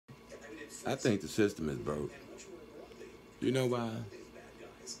I think the system is broke. You know why?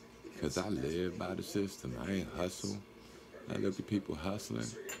 Because I live by the system. I ain't hustle. I look at people hustling,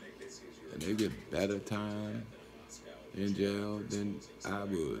 and they get better time in jail than I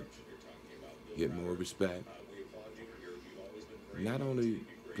would. Get more respect. Not only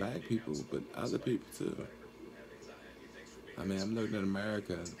black people, but other people too. I mean, I'm looking at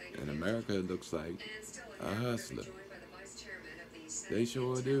America, and America looks like a hustler. They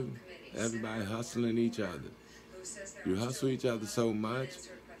sure do. Everybody hustling each other. You hustle each other so much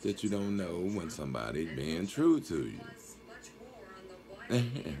that you don't know when somebody's being true to you.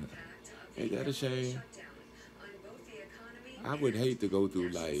 Ain't that a shame? I would hate to go through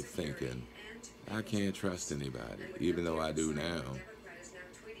life thinking I can't trust anybody, even though I do now.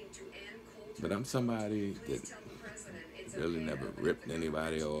 But I'm somebody that really never ripped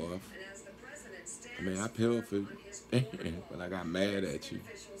anybody off. I mean, I pilfered, but I got mad at you.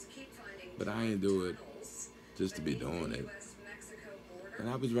 But I ain't do it just to be doing it. And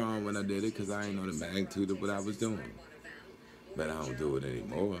I was wrong when I did it because I ain't know the magnitude of what I was doing. But I don't do it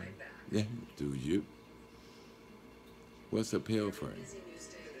anymore. Yeah, do you? What's a pilfering?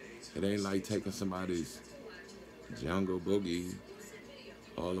 It ain't like taking somebody's Jungle Boogie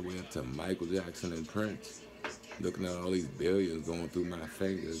all the way up to Michael Jackson and Prince, looking at all these billions going through my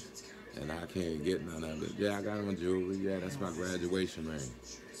fingers, and I can't get none of it. Yeah, I got on jewelry. Yeah, that's my graduation ring.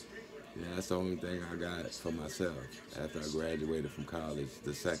 Yeah, that's the only thing I got for myself after I graduated from college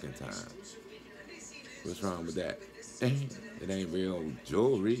the second time. What's wrong with that? It ain't real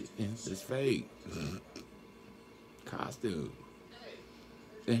jewelry. It's fake. Costume.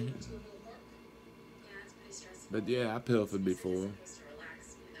 But yeah, I pilfered before.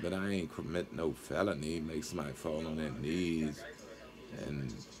 But I ain't commit no felony, make somebody fall on their knees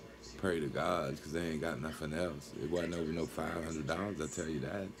and pray to God because they ain't got nothing else. It wasn't over no $500, I'll tell you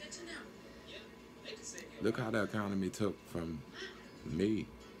that. Look how the economy took from me.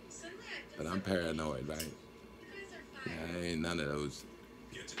 But I'm paranoid, right? I ain't none of those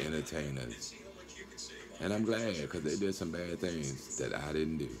entertainers. And I'm glad because they did some bad things that I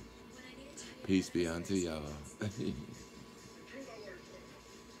didn't do. Peace be unto y'all.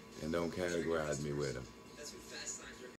 And don't categorize me with them.